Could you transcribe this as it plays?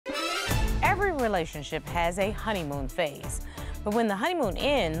relationship has a honeymoon phase. But when the honeymoon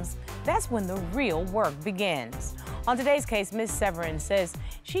ends, that's when the real work begins. On today's case, Miss Severin says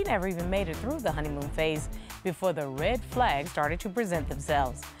she never even made it through the honeymoon phase before the red flags started to present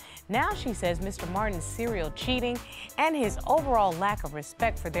themselves. Now she says Mr. Martin's serial cheating and his overall lack of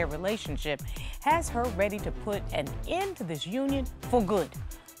respect for their relationship has her ready to put an end to this union for good.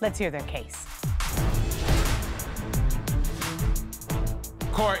 Let's hear their case.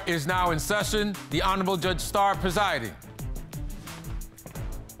 Court is now in session. The Honorable Judge Starr presiding.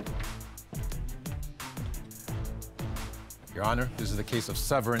 Your Honor, this is the case of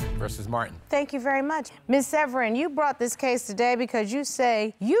Severin versus Martin. Thank you very much. Ms. Severin, you brought this case today because you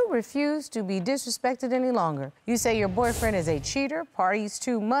say you refuse to be disrespected any longer. You say your boyfriend is a cheater, parties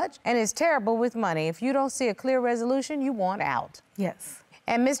too much, and is terrible with money. If you don't see a clear resolution, you want out. Yes.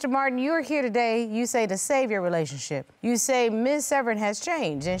 And Mr. Martin, you're here today, you say, to save your relationship. You say Ms. Severin has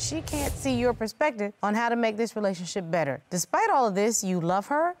changed and she can't see your perspective on how to make this relationship better. Despite all of this, you love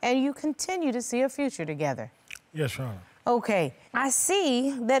her and you continue to see a future together. Yes, Your Honor. Okay, I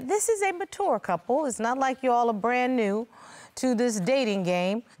see that this is a mature couple. It's not like you all are brand new to this dating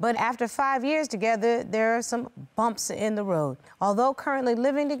game, but after 5 years together, there are some bumps in the road. Although currently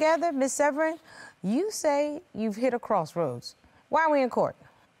living together, Ms. Severin, you say you've hit a crossroads. Why are we in court?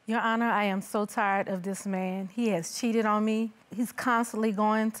 Your Honor, I am so tired of this man. He has cheated on me. He's constantly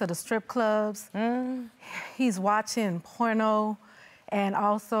going to the strip clubs. He's watching porno, and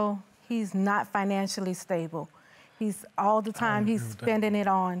also he's not financially stable. He's all the time, he's spending it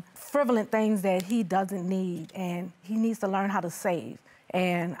on frivolous things that he doesn't need, and he needs to learn how to save.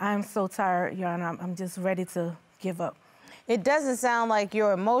 And I'm so tired, Your Honor, I'm just ready to give up. It doesn't sound like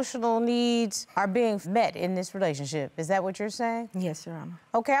your emotional needs are being met in this relationship. Is that what you're saying? Yes, Your Honor.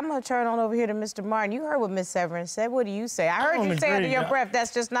 Okay, I'm gonna turn on over here to Mr. Martin. You heard what Ms. Severin said. What do you say? I heard you say under your breath,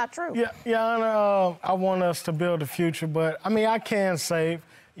 that's just not true. Yeah, Your Honor, I want us to build a future, but I mean, I can save.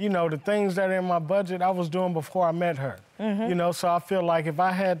 You know, the things that are in my budget, I was doing before I met her. You know, so I feel like if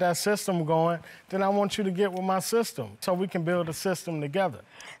I had that system going, then I want you to get with my system so we can build a system together.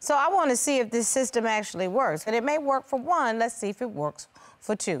 So I want to see if this system actually works. And it may work for one. Let's see if it works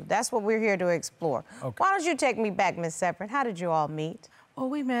for two. That's what we're here to explore. Okay. Why don't you take me back, Ms. Severin? How did you all meet? Well,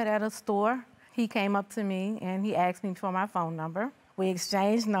 we met at a store. He came up to me and he asked me for my phone number. We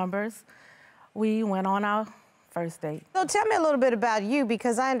exchanged numbers. We went on our first date. So tell me a little bit about you,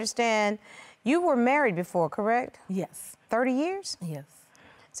 because I understand you were married before, correct? Yes. 30 years? Yes.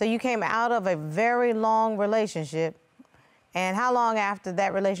 So you came out of a very long relationship. And how long after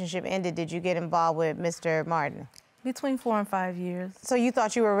that relationship ended did you get involved with Mr. Martin? Between 4 and 5 years. So you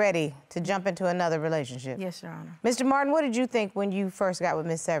thought you were ready to jump into another relationship? Yes, Your Honor. Mr. Martin, what did you think when you first got with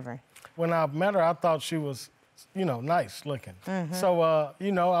Miss Severin? When I met her, I thought she was, you know, nice looking. So,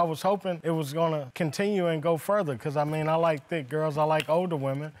 you know, I was hoping it was gonna continue and go further, because, I mean, I like thick girls, I like older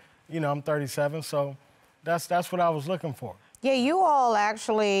women. You know, I'm 37, so that's what I was looking for. Yeah, you all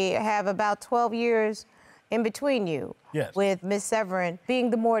actually have about 12 years in between you. Yes. With Miss Severin being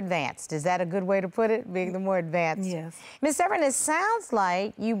the more advanced. Is that a good way to put it? Being the more advanced? Yes. Miss Severin, it sounds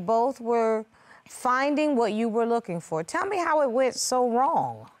like you both were finding what you were looking for. Tell me how it went so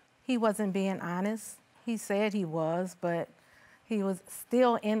wrong. He wasn't being honest. He said he was, but he was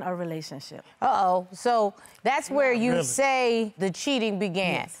still in a relationship. Uh-oh. So that's where you really say the cheating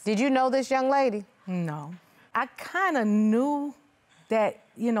began. Yes. Did you know this young lady? No. I kind of knew that,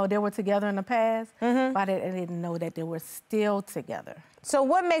 you know, they were together in the past, but I didn't know that they were still together. So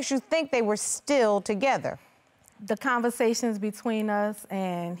what makes you think they were still together? The conversations between us,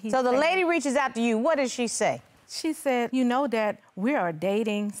 and he So the said, lady reaches out to you. What does she say? she said, you know that we are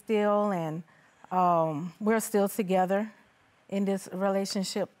dating still, and we're still together in this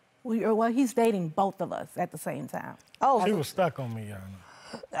relationship. Well, he's dating both of us at the same time. Oh, She was stuck on me, Your Honor.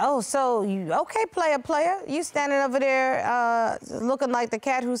 oh, so you, okay, player. You standing over there looking like the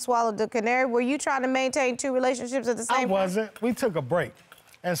cat who swallowed the canary. Were you trying to maintain two relationships at the same time? I wasn't. We took a break.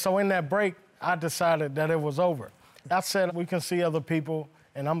 And so in that break, I decided that it was over. I said, we can see other people,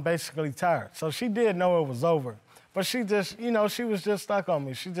 and I'm basically tired. So she did know it was over. But she just, you know, she was just stuck on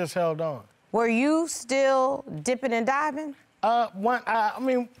me. She just held on. Were you still dipping and diving? I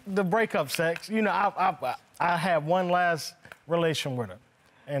mean, the breakup sex, you know, I had one last relation with her.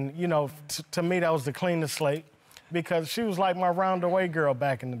 And, you know, to me, that was the cleanest slate, because she was like my round-away girl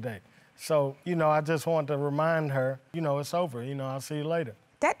back in the day. So, you know, I just wanted to remind her, you know, it's over. You know, I'll see you later.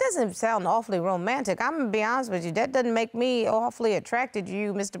 That doesn't sound awfully romantic. I'm gonna be honest with you. That doesn't make me awfully attracted to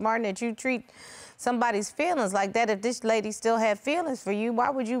you, Mr. Martin, that you treat somebody's feelings like that. If this lady still had feelings for you,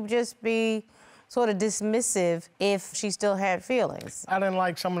 why would you just be sort of dismissive if she still had feelings? I didn't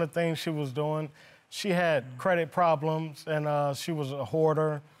like some of the things she was doing. She had credit problems, and she was a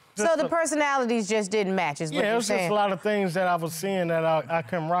hoarder. So the personalities just didn't match, is what Yeah, it you're was just saying? a lot of things that I was seeing that I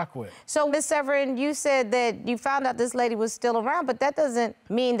couldn't rock with. So, Ms. Severin, you said that you found out this lady was still around, but that doesn't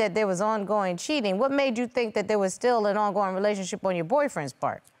mean that there was ongoing cheating. What made you think that there was still an ongoing relationship on your boyfriend's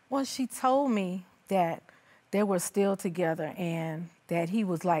part? Well, she told me that they were still together and that he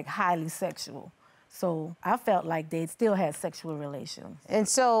was, like, highly sexual. So I felt like they still had sexual relations. And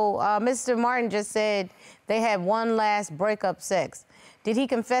so Mr. Martin just said they had one last breakup sex. Did he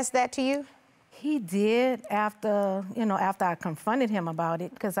confess that to you? He did after, after I confronted him about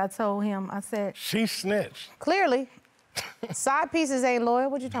it, because I told him, I said... She snitched. Clearly. Side pieces ain't loyal.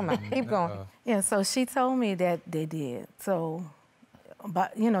 What you talking about? Keep going. Yeah, so she told me that they did. So,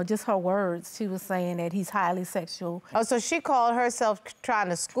 but, just her words, she was saying that he's highly sexual. Oh, so she called herself trying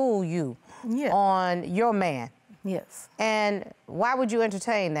to school you on your man. Yes. And why would you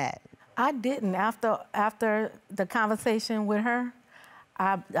entertain that? I didn't. After the conversation with her,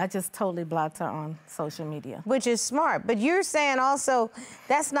 I just totally blocked her on social media. Which is smart. But you're saying also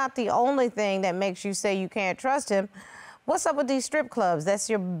that's not the only thing that makes you say you can't trust him. What's up with these strip clubs? That's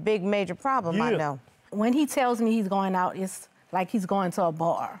your big major problem, I know. When he tells me he's going out, it's like he's going to a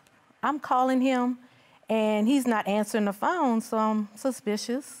bar. I'm calling him, and he's not answering the phone, so I'm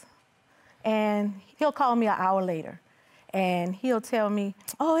suspicious. And he'll call me an hour later, and he'll tell me,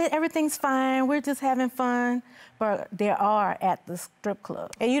 oh, everything's fine, we're just having fun. But they are at the strip club.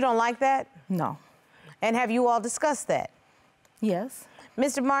 And you don't like that? No. And have you all discussed that? Yes.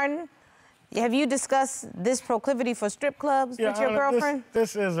 Mr. Martin, have you discussed this proclivity for strip clubs with your girlfriend?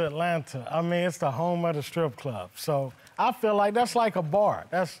 This is Atlanta. I mean, it's the home of the strip club. So I feel like that's like a bar.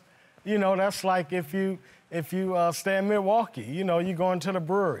 That's like if you stay in Milwaukee, you're going to the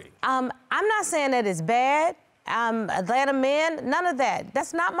brewery. I'm not saying that it's bad. Atlanta men, none of that.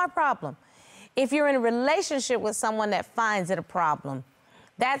 That's not my problem. If you're in a relationship with someone that finds it a problem,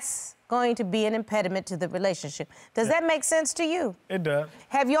 that's going to be an impediment to the relationship. Does that make sense to you? It does.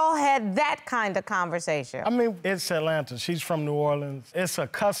 Have y'all had that kind of conversation? I mean, it's Atlanta. She's from New Orleans. It's a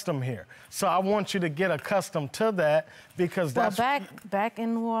custom here. So I want you to get accustomed to that because that's... Well, back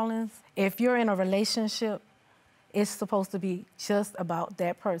in New Orleans, if you're in a relationship, it's supposed to be just about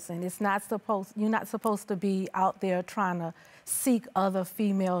that person. You're not supposed to be out there trying to seek other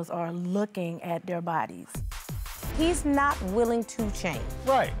females or looking at their bodies. He's not willing to change.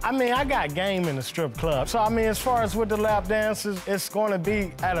 Right. I mean, I got game in the strip club. So, I mean, as far as with the lap dances, it's going to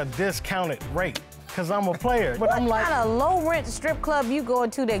be at a discounted rate because I'm a player. But what kind of low-rent strip club you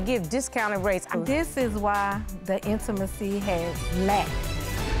going to that give discounted rates? This is why the intimacy has lacked.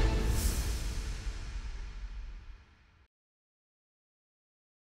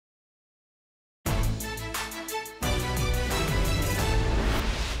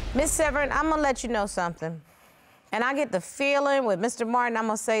 Miss Severin, I'm gonna let you know something. And I get the feeling with Mr. Martin, I'm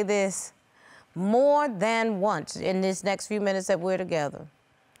gonna say this more than once in this next few minutes that we're together.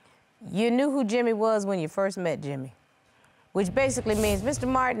 You knew who Jimmy was when you first met Jimmy, which basically means Mr.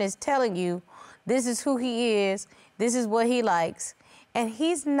 Martin is telling you this is who he is, this is what he likes, and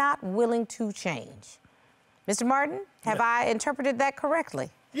he's not willing to change. Mr. Martin, have I interpreted that correctly?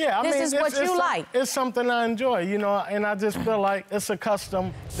 Yeah, I mean, this is what you like. It's something I enjoy, and I just feel like it's a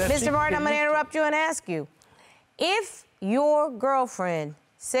custom that Mr. Martin, I'm going to interrupt you and ask you. If your girlfriend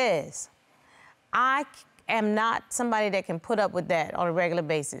says, I am not somebody that can put up with that on a regular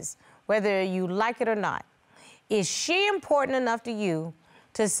basis, whether you like it or not, is she important enough to you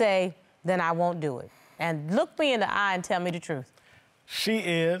to say, then I won't do it? And look me in the eye and tell me the truth. She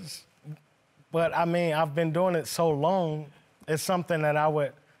is, but I mean, I've been doing it so long, it's something that I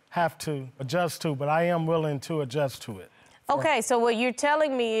would have to adjust to, but I am willing to adjust to it. Okay, so what you're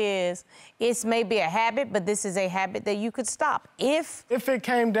telling me is it's maybe a habit, but this is a habit that you could stop. If it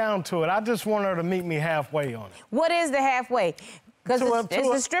came down to it, I just want her to meet me halfway on it. What is the halfway? Because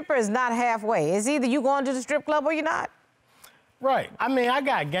the stripper is not halfway. It's either you going to the strip club or you're not. Right. I mean, I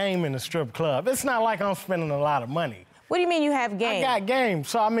got game in the strip club. It's not like I'm spending a lot of money. What do you mean you have game? I got game.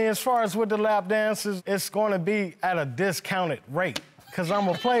 So, I mean, as far as with the lap dances, it's going to be at a discounted rate because I'm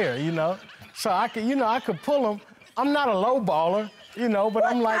a player, So I could, I could pull them. I'm not a low baller. you know, but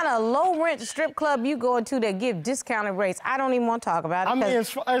I'm like... What kind of low-rent strip club you going to that give discounted rates? I don't even want to talk about it. I mean,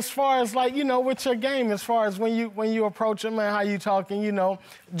 as far as, like, you know, with your game, as far as when you approach them and how you talking, you know,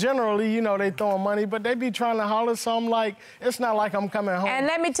 generally, you know, they throwing money, but they be trying to holler, so I'm like, it's not like I'm coming home. And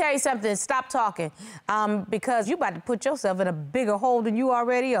let me tell you something, stop talking, because you about to put yourself in a bigger hole than you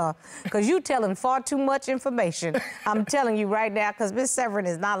already are, because you telling far too much information. I'm telling you right now, because Miss Severin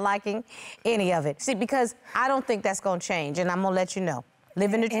is not liking any of it. See, because I don't think that's going to change, and I'm going to let you know.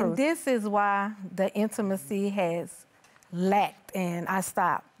 Living the truth. And this is why the intimacy has lacked, and I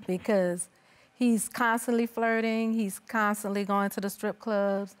stopped, because he's constantly flirting, he's constantly going to the strip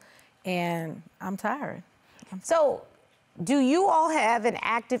clubs, and I'm tired. So, do you all have an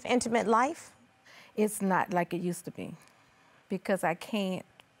active, intimate life? It's not like it used to be, because I can't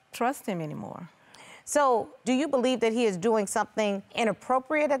trust him anymore. So, do you believe that he is doing something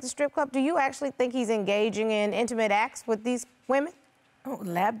inappropriate at the strip club? Do you actually think he's engaging in intimate acts with these women? Oh,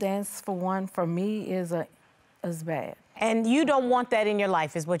 lap dance, for one, for me, is bad. And you don't want that in your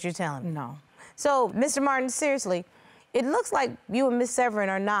life, is what you're telling me? No. So, Mr. Martin, seriously, it looks like you and Miss Severin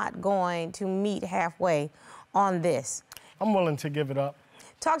are not going to meet halfway on this. I'm willing to give it up.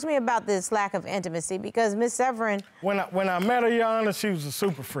 Talk to me about this lack of intimacy, because Miss Severin... When I met her, Your Honor, she was a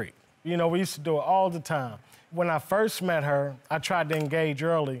super freak. You know, we used to do it all the time. When I first met her, I tried to engage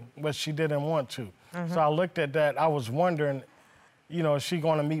early, but she didn't want to. So I looked at that, I was wondering, you know, is she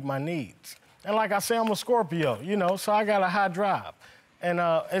gonna meet my needs? And like I say, I'm a Scorpio, you know, so I got a high drive. And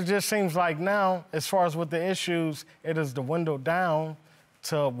it just seems like now, as far as with the issues, it is the window down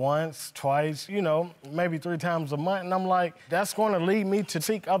to once, twice, you know, maybe 3 times a month. And I'm like, that's gonna lead me to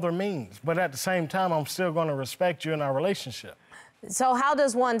seek other means. But at the same time, I'm still gonna respect you in our relationship. So how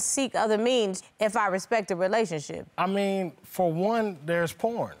does one seek other means if I respect a relationship? I mean, for one, there's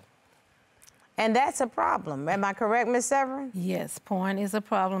porn. And that's a problem. Am I correct, Miss Severin? Yes, porn is a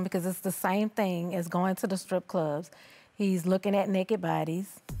problem, because it's the same thing as going to the strip clubs. He's looking at naked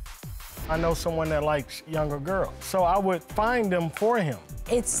bodies. I know someone that likes younger girls, so I would find them for him.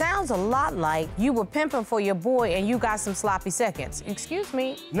 It sounds a lot like you were pimping for your boy and you got some sloppy seconds. Excuse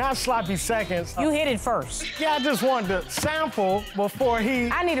me? Not sloppy seconds. You hit it first. Yeah, I just wanted to sample before he...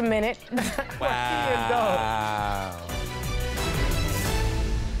 I need a minute. Wow.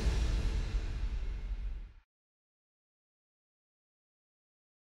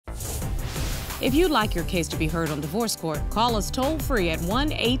 If you'd like your case to be heard on divorce court, call us toll-free at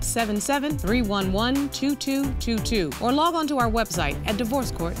 1-877-311-2222 or log on to our website at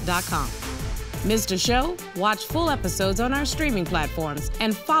divorcecourt.com. Missed a show? Watch full episodes on our streaming platforms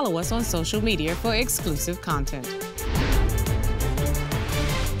and follow us on social media for exclusive content.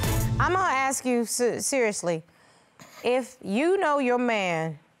 I'm gonna ask you seriously, if you know your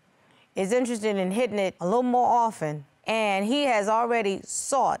man is interested in hitting it a little more often and he has already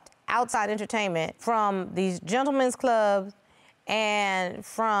sought outside entertainment from these gentlemen's clubs and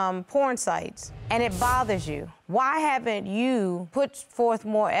from porn sites, and it bothers you, why haven't you put forth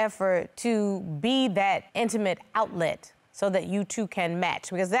more effort to be that intimate outlet so that you two can match?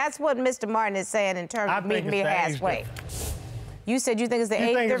 Because that's what Mr. Martin is saying in terms of meeting me halfway. You said you think it's the age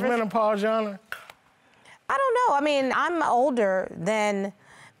difference? You think it's menopause, Your Honor? I don't know. I mean, I'm older than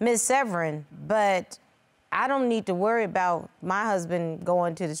Miss Severin, but I don't need to worry about my husband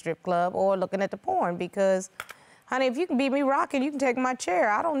going to the strip club or looking at the porn, because, honey, if you can beat me rocking, you can take my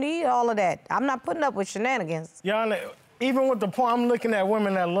chair. I don't need all of that. I'm not putting up with shenanigans. Your Honor, even with the porn, I'm looking at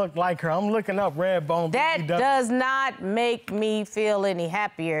women that look like her. I'm looking up Redbone. That does not make me feel any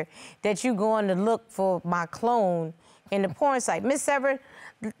happier that you going to look for my clone in the porn site. Miss Severin,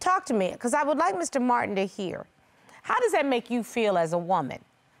 talk to me, because I would like Mr. Martin to hear. How does that make you feel as a woman?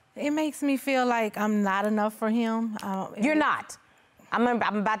 It makes me feel like I'm not enough for him. You're not. I'm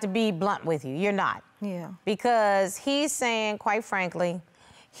about to be blunt with you. You're not. Yeah. Because he's saying, quite frankly,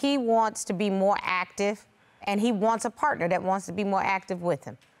 he wants to be more active, and he wants a partner that wants to be more active with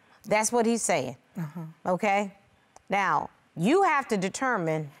him. That's what he's saying. Okay? Now, you have to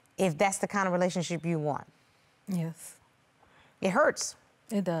determine if that's the kind of relationship you want. Yes. It hurts.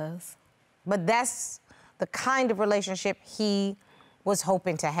 It does. But that's the kind of relationship he was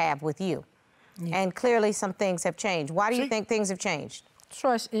hoping to have with you. Yeah. And clearly some things have changed. Why do you think things have changed?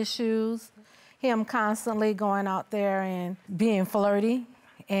 Trust issues, him constantly going out there and being flirty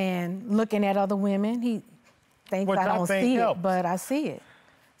and looking at other women. He thinks I don't see it, but I see it.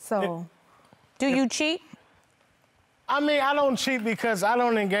 So. Do you cheat? I mean, I don't cheat because I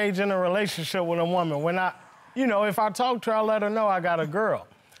don't engage in a relationship with a woman. When you know, if I talk to her, I let her know I got a girl.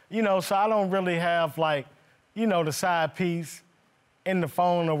 You know, so I don't really have, like, you know, the side piece in the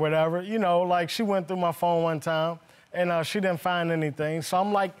phone or whatever. You know, like, she went through my phone one time, and she didn't find anything. So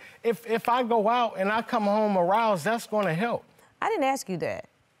I'm like, if I go out and I come home aroused, that's going to help. I didn't ask you that.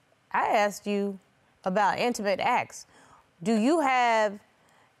 I asked you about intimate acts. Do you have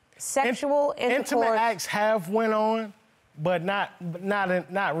sexual intercourse? Intimate acts have went on, but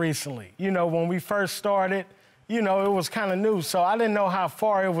not recently. You know, when we first started, you know, it was kind of new, so I didn't know how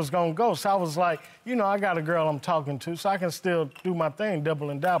far it was gonna go. So I was like, you know, I got a girl I'm talking to, so I can still do my thing, double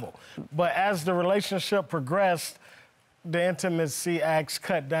and dabble. But as the relationship progressed, the intimacy acts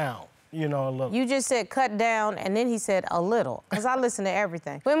cut down, you know, a little. You just said cut down, and then he said a little, because I listen to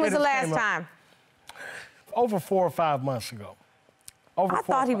everything. When was the last time? Over 4 or 5 months ago. I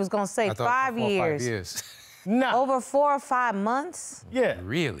thought he was gonna say 5 years. 5 years. No. Over 4 or 5 months? Yeah.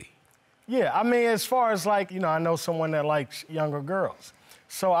 Really? Yeah, I mean, as far as like, you know, I know someone that likes younger girls.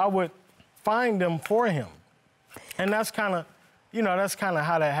 So I would find them for him. And that's kind of, you know, that's kind of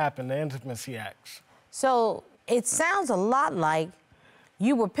how that happened, the intimacy acts. So it sounds a lot like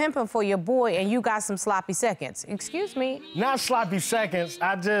you were pimping for your boy and you got some sloppy seconds. Excuse me? Not sloppy seconds,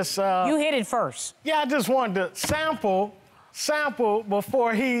 I just... You hit it first. Yeah, I just wanted to sample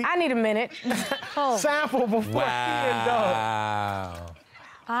before he... I need a minute. Sample before he indulged. Wow.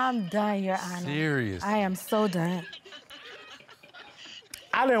 I'm done, Your Honor. Serious. I am so done.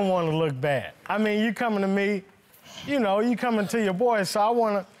 I didn't want to look bad. I mean, you coming to me, you know, you coming to your boy, so I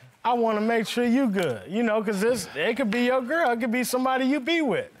want to make sure you good, you know, because it could be your girl, it could be somebody you be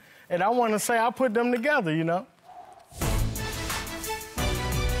with. And I want to say I put them together, you know.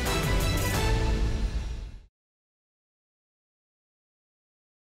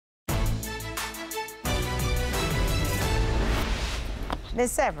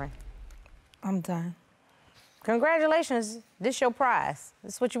 Miss Severin. I'm done. Congratulations. This your prize.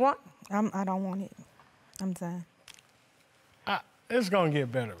 This what you want? I don't want it. I'm done. It's going to get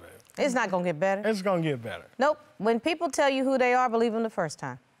better, baby. It's not gonna get better. It's going to get better. Nope. When people tell you who they are, believe them the first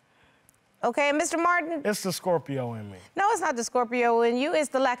time. Okay, and Mr. Martin? It's the Scorpio in me. No, it's not the Scorpio in you. It's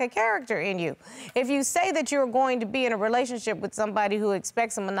the lack of character in you. If you say that you're going to be in a relationship with somebody who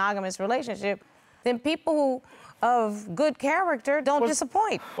expects a monogamous relationship, then people who of good character don't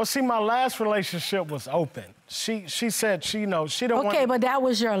disappoint. Well, see, my last relationship was open. She said she don't want... Okay, but that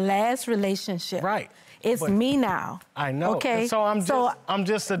was your last relationship. Right. It's me now. I know. Okay. And so I'm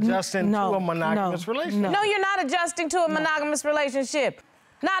just adjusting to a monogamous relationship. No, you're not adjusting to a monogamous relationship.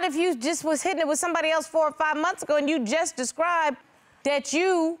 Not if you just was hitting it with somebody else 4 or 5 months ago and you just described that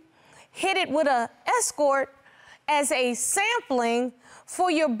you hit it with an escort as a sampling for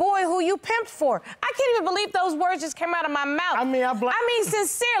your boy who you pimped for. I can't even believe those words just came out of my mouth. I mean,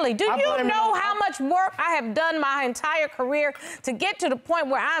 sincerely, do you know how much work I have done my entire career to get to the point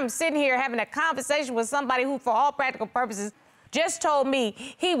where I'm sitting here having a conversation with somebody who, for all practical purposes, just told me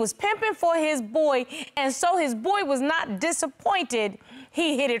he was pimping for his boy, and so his boy was not disappointed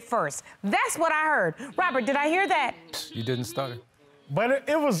he hit it first. That's what I heard. Robert, did I hear that? You didn't start it? But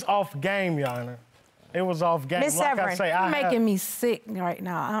it was off game, Your Honor. It was off game. Miss Like Severin, I say, You're making me sick right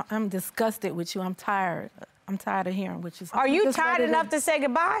now. I'm disgusted with you. I'm tired. I'm tired of hearing what you're saying. Are you tired enough to say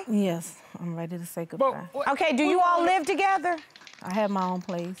goodbye? Yes, I'm ready to say goodbye. Okay, do you all live together? I have my own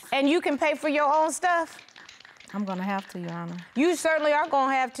place. And you can pay for your own stuff? I'm gonna have to, Your Honor. You certainly are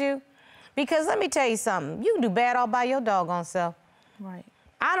gonna have to. Because let me tell you something, you can do bad all by your doggone self. Right.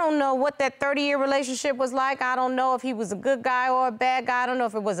 I don't know what that 30-year relationship was like. I don't know if he was a good guy or a bad guy. I don't know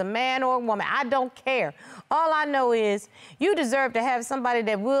if it was a man or a woman. I don't care. All I know is you deserve to have somebody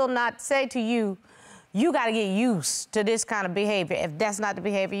that will not say to you, you got to get used to this kind of behavior if that's not the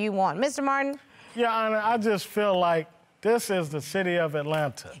behavior you want. Mr. Martin? Your Honor, I just feel like this is the city of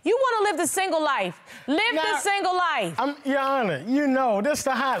Atlanta. You want to live the single life. Live the single life. Your Honor, you know, this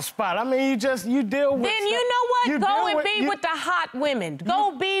the hot spot. I mean, you deal with... Then you know what? Go and be with the hot women.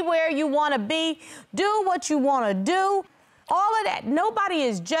 Go be where you want to be. Do what you want to do. All of that. Nobody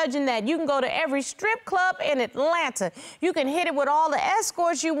is judging that. You can go to every strip club in Atlanta. You can hit it with all the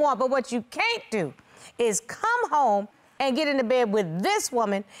escorts you want, but what you can't do is come home and get into bed with this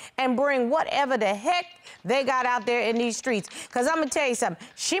woman and bring whatever the heck they got out there in these streets. Because I'm going to tell you something.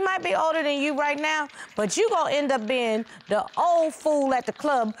 She might be older than you right now, but you going to end up being the old fool at the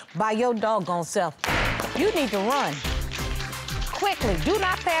club by your doggone self. You need to run. Quickly. Do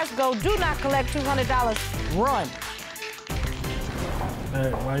not pass go. Do not collect $200. Run.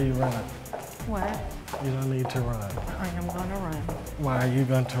 Hey, why are you running? What? You don't need to run. I am gonna run. Why are you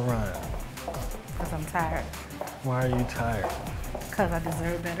going to run? Because I'm tired. Why are you tired? Because I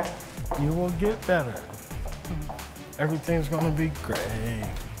deserve better. You will get better. Everything's going to be great.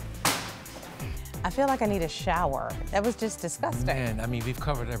 I feel like I need a shower. That was just disgusting. Man, I mean, we've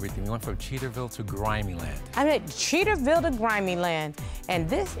covered everything. We went from Cheaterville to Grimy Land. I mean, Cheaterville to Grimy Land, and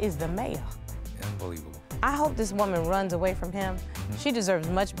this is the mayor. Unbelievable. I hope this woman runs away from him. She deserves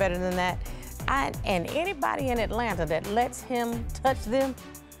much better than that. And anybody in Atlanta that lets him touch them,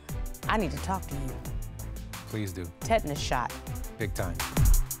 I need to talk to you. Please do. Tetanus shot. Big time.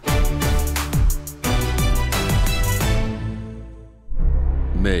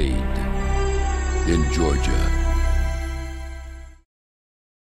 Made in Georgia.